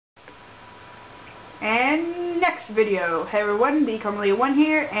And next video. Hey everyone, the Carmelia1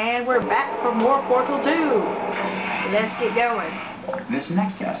 here, and we're back for more Portal 2. Let's get going. This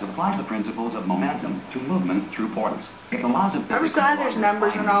next test applies the principles of momentum to movement through portals. If the laws of I'm glad there's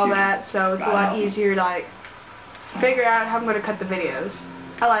numbers and all that, so it's a lot easier to like figure out how I'm going to cut the videos.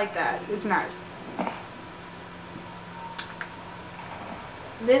 I like that. It's nice.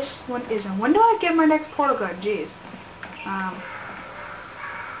 This one isn't. When do I get my next portal gun? Jeez.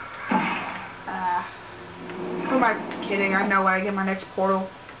 Who am I kidding? I know when I get my next portal.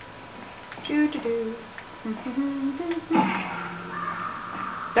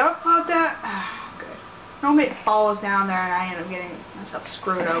 Don't pop that. Good. Normally it falls down there and I end up getting myself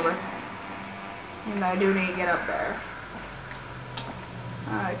screwed over. And I do need to get up there.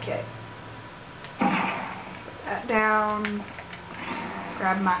 Okay. Put that down.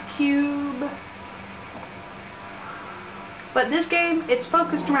 Grab my cube. But this game, it's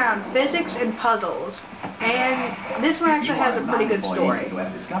focused around physics and puzzles. And this one actually has a pretty good story. You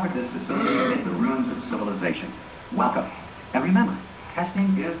have discovered this facility in the ruins of civilization. Welcome. And remember,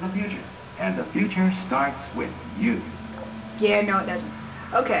 testing is the future. And the future starts with you. Yeah, no it doesn't.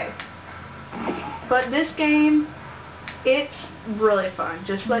 Okay. But this game, it's really fun.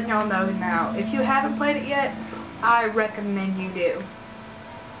 Just letting y'all know now. If you haven't played it yet, I recommend you do.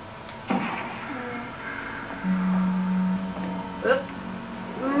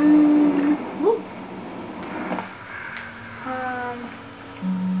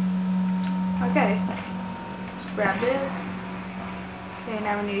 Okay, just grab this. Okay,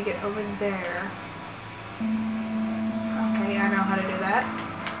 now we need to get over there. Okay, I know how to do that.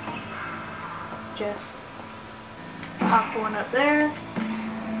 Just pop one up there.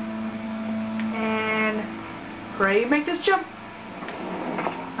 And pray you make this jump.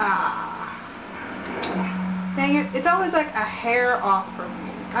 Dang it, it's always like a hair off from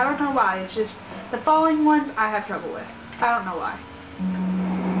me. I don't know why, it's just the following ones I have trouble with. I don't know why.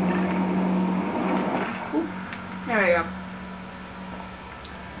 Ooh, there we go.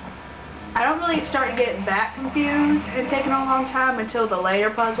 I don't really start getting that confused and taking a long time until the later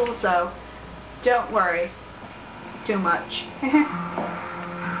puzzle, so don't worry too much.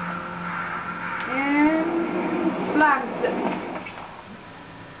 And flag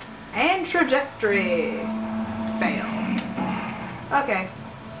and trajectory. Fail. Okay.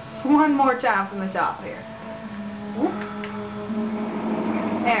 One more time from the top here. Whoop.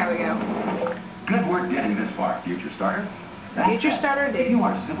 There we go. Good work getting this far, Future Starter. Future Starter If did. you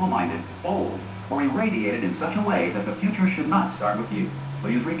are simple-minded, old, or irradiated in such a way that the future should not start with you,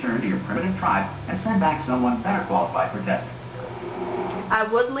 please return to your primitive tribe and send back someone better qualified for testing. I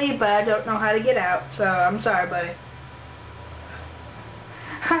would leave, but I don't know how to get out, so I'm sorry, buddy.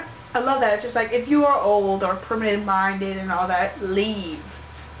 I love that. It's just like, if you are old or primitive-minded and all that, leave.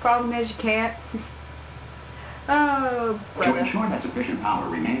 Problem is, you can't. Oh, brother. To ensure that sufficient power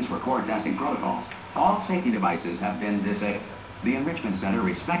remains for core testing protocols, all safety devices have been disabled. The Enrichment Center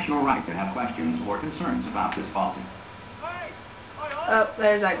respects your right to have questions or concerns about this policy. Oh,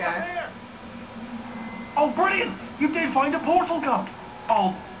 there's that guy. Oh, brilliant! You did find a portal gun!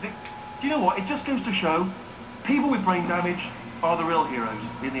 Oh, do you know what? It just goes to show, people with brain damage are the real heroes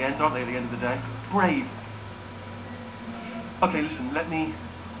in the end, aren't they, at the end of the day? Brave. Okay, listen, let me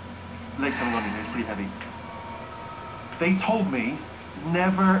lay something on you here. It's pretty heavy. They told me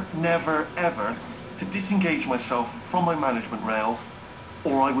never, never, ever to disengage myself from my management rail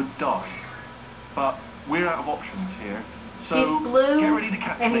or I would die. But we're out of options here. So He's blue get ready to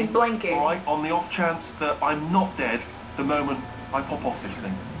catch and me. he's blinking. All right, on the off chance that I'm not dead the moment I pop off this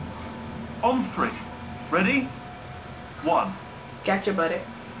thing. On 3. Ready? 1. Gotcha, buddy.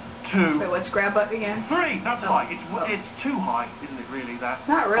 2. Wait, let's grab up again. 3. That's Oh. high. It's too high, isn't it? Really? That.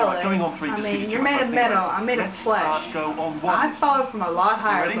 Not really. All right, going on 3. I just mean, give you you're too much made of time. metal. Anyway, I'm made of let's, flesh. Go on 1. I followed from a lot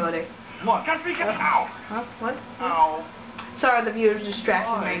higher, ready? buddy. 1. Catch me, catch me. Ow! Huh? What? Ow! Sorry, the viewers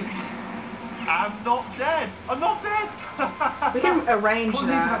distracted me. I'm not dead. I'm not dead. We can arrange Put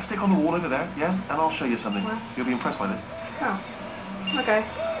that. that stick on the wall over there, yeah, and I'll show you something. What? You'll be impressed by this. Oh. Okay.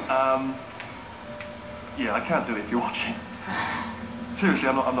 Yeah, I can't do it if you're watching. Seriously,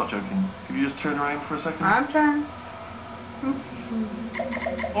 I'm not joking. Could you just turn around for a second? I'm trying.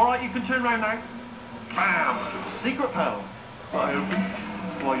 All right, you can turn around now. Bam! Secret panel. Eye open.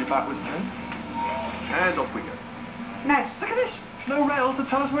 While you're backwards now. And off we go. Nice. Look at this. No rail to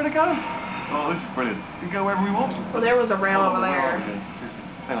tell us where to go. Oh, this is brilliant. We can go wherever we want. Well, there was a rail over Oh, there. okay.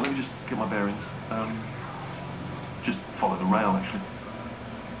 Hang on, let me just get my bearings. Just follow the rail, actually.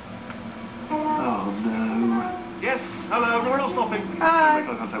 Oh, no. Yes, hello, we're not stopping. Hi. Make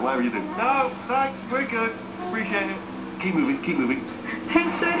eye contact, whatever you do. No, thanks, we're good. Appreciate it. Keep moving, keep moving.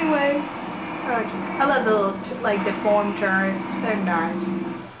 Thanks anyway. Oh, jeez. I love the little, like, deformed turrets. They're nice.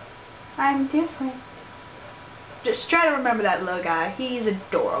 I'm different. Just try to remember that little guy. He's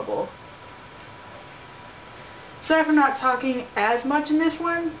adorable. Sorry for not talking as much in this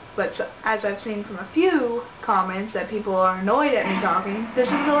one, but as I've seen from a few comments that people are annoyed at me talking, this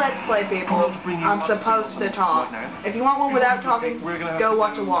is the Let's Play, people. I'm supposed to talk. If you want one without talking, go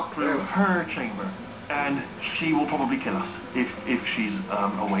watch a walkthrough. Her chamber, and she will probably kill us if she's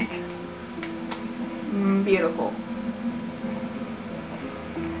awake. Beautiful.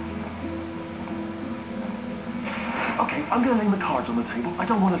 Okay, I'm going to lay the cards on the table. I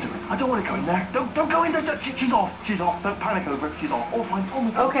don't want to do it. I don't want to go in there. Don't go in there. She's off. She's off. Don't panic over it. She's off. All fine. On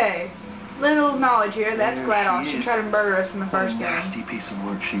the table. Okay. Little knowledge here. That's There GLaDOS. she She is. tried to murder us in the What a first game. nasty piece of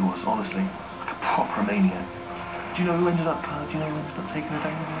work she was, honestly. Like a proper maniac. Do you know who ended up taking her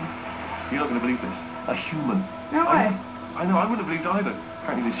down? You're not going to believe this. A human. No way. I know, I wouldn't have believed either.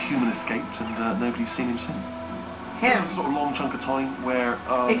 Apparently this human escaped and nobody's seen him since. Him. There's a sort of long chunk of time where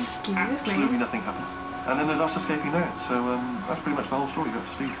Excuse absolutely me. nothing happened. And then there's us escaping there. So that's pretty much the whole story. Go up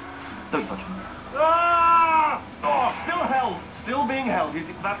to Steve. Don't touch him. Ah! Oh, still held. Still being held.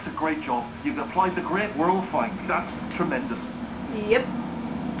 That's a great job. You've applied the grit. We're all fine. That's tremendous. Yep.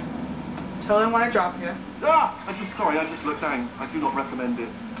 Totally want to drop you. Ah! I just looked down. I do not recommend it.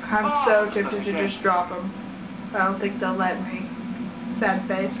 I'm Ah, so that's tempted a to shame. just drop him. I don't think they'll let me. Sad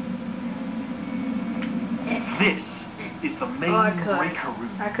face. This is the main Oh, I could. breaker room.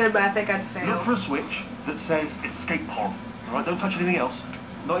 I could, but I think I'd Look for fail. a switch that says escape pod. Alright, don't touch anything else.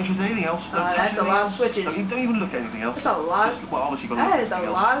 Not interested in anything else. Don't touch that's a anything lot of else. switches. Don't even look at anything else. That's a lot. Well, obviously you've got to That look is at a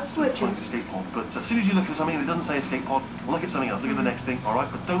anything lot else of to find switches. escape pod. But as soon as you look at something and it doesn't say escape pod, well, look at something else. Look at the next thing, alright?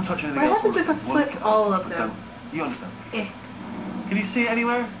 But don't touch anything What else. happens if I Well, look flip at- all of but them? don't. You understand? Eh. Can you see it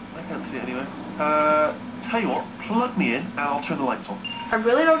anywhere? I can't see it anywhere. Tell you what, plug me in and I'll turn the lights on. I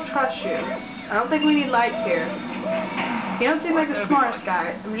really don't trust you. I don't think we need lights here. You don't seem like the smartest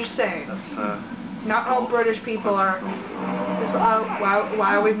guy. I'm just saying. That's, Not all British people are.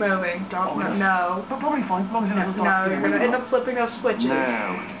 Why are we moving? Don't no. But probably fine, as long as it doesn't No, start you're moving gonna end up. up flipping those switches.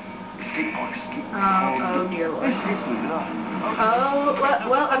 Now, escape pod, escape pod. Oh dear Lord. It's moving up. Oh,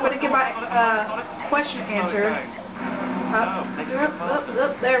 well, I'm gonna get my question answered.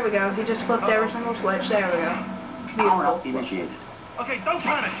 There we go. He just flipped every single switch. There we go. Power up Beautiful. initiated. Okay, don't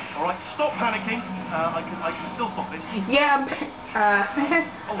panic. All right, stop panicking. I can still stop this. Yeah,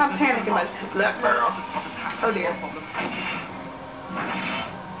 I'm panicking, but oh dear.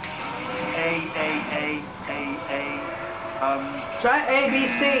 Try A, B,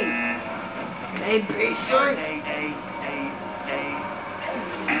 C. A, B, C.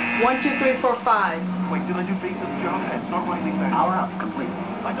 1, 2, 3, 4, 5. Wait, did I do B? Okay, start writing these down. Power up complete.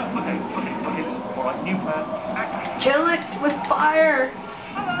 I don't, okay, listen. All right, new plan. Action. Kill it with fire.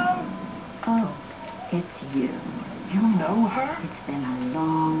 Hello. Oh, it's you. You know her? It's been a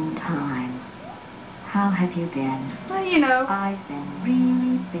long time. How have you been? Well, you know. I've been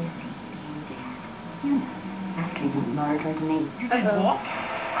really busy being dead. You know, after you murdered me. You did what?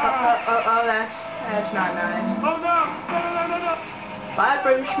 Oh, that's not nice. Oh no! Bye,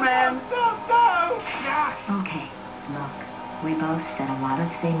 British man. No! Yeah. Okay, look, we both said a lot of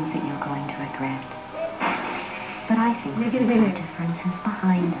things that you're going to regret. But I think the difference is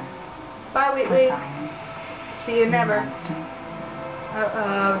behind us. Bye, Wheatley. Goodbye, See you never. monster.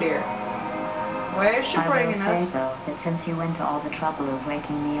 Oh dear. Where's she I will bringing say, us? though, that since you went to all the trouble of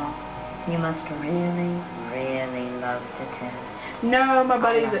waking me up, you must really, really love to tell. No, my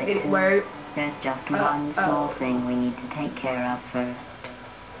buddy's an idiot. Where? There's just one small thing we need to take care of first.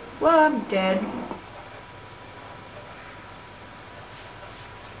 Well, I'm dead.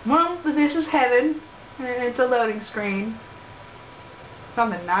 Well, this is heaven. It's a loading screen. It's not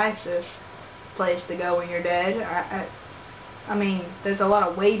the nicest place to go when you're dead. I mean, there's a lot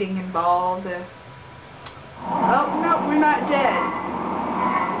of waiting involved. Oh, no, we're not dead.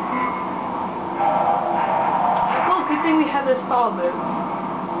 Well, good thing we have those fall boots.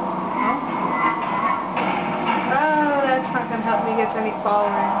 Oh, that's not going to help me get any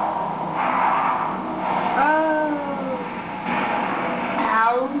following. Oh.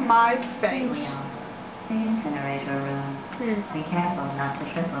 Ow, my face. The incinerator room. Be careful not to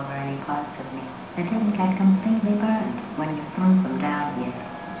trip over any parts of me that didn't get completely burned when you threw them down here.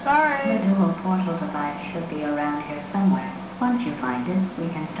 The Sorry. dual portal device should be around here somewhere. Once you find it, we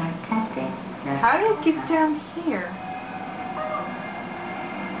can start testing. How do you get down here?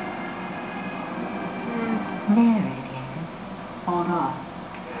 There it is. Hold on.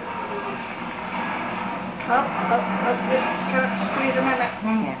 Just kind of squeeze a minute.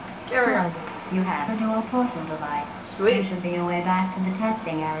 There. There we go. Good. You have a dual portal device. Sweet. There should be a way back to the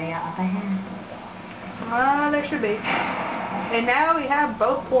testing area up ahead. There should be. And now we have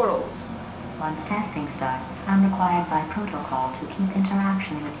both portals. Once testing starts, I'm required by protocol to keep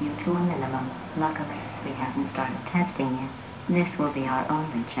interaction with you to a minimum. Luckily, we haven't started testing yet. This will be our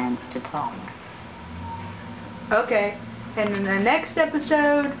only chance to talk. Okay, and in the next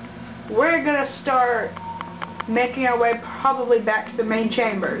episode, we're gonna start making our way probably back to the main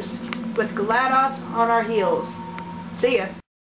chambers with GLaDOS on our heels. See ya.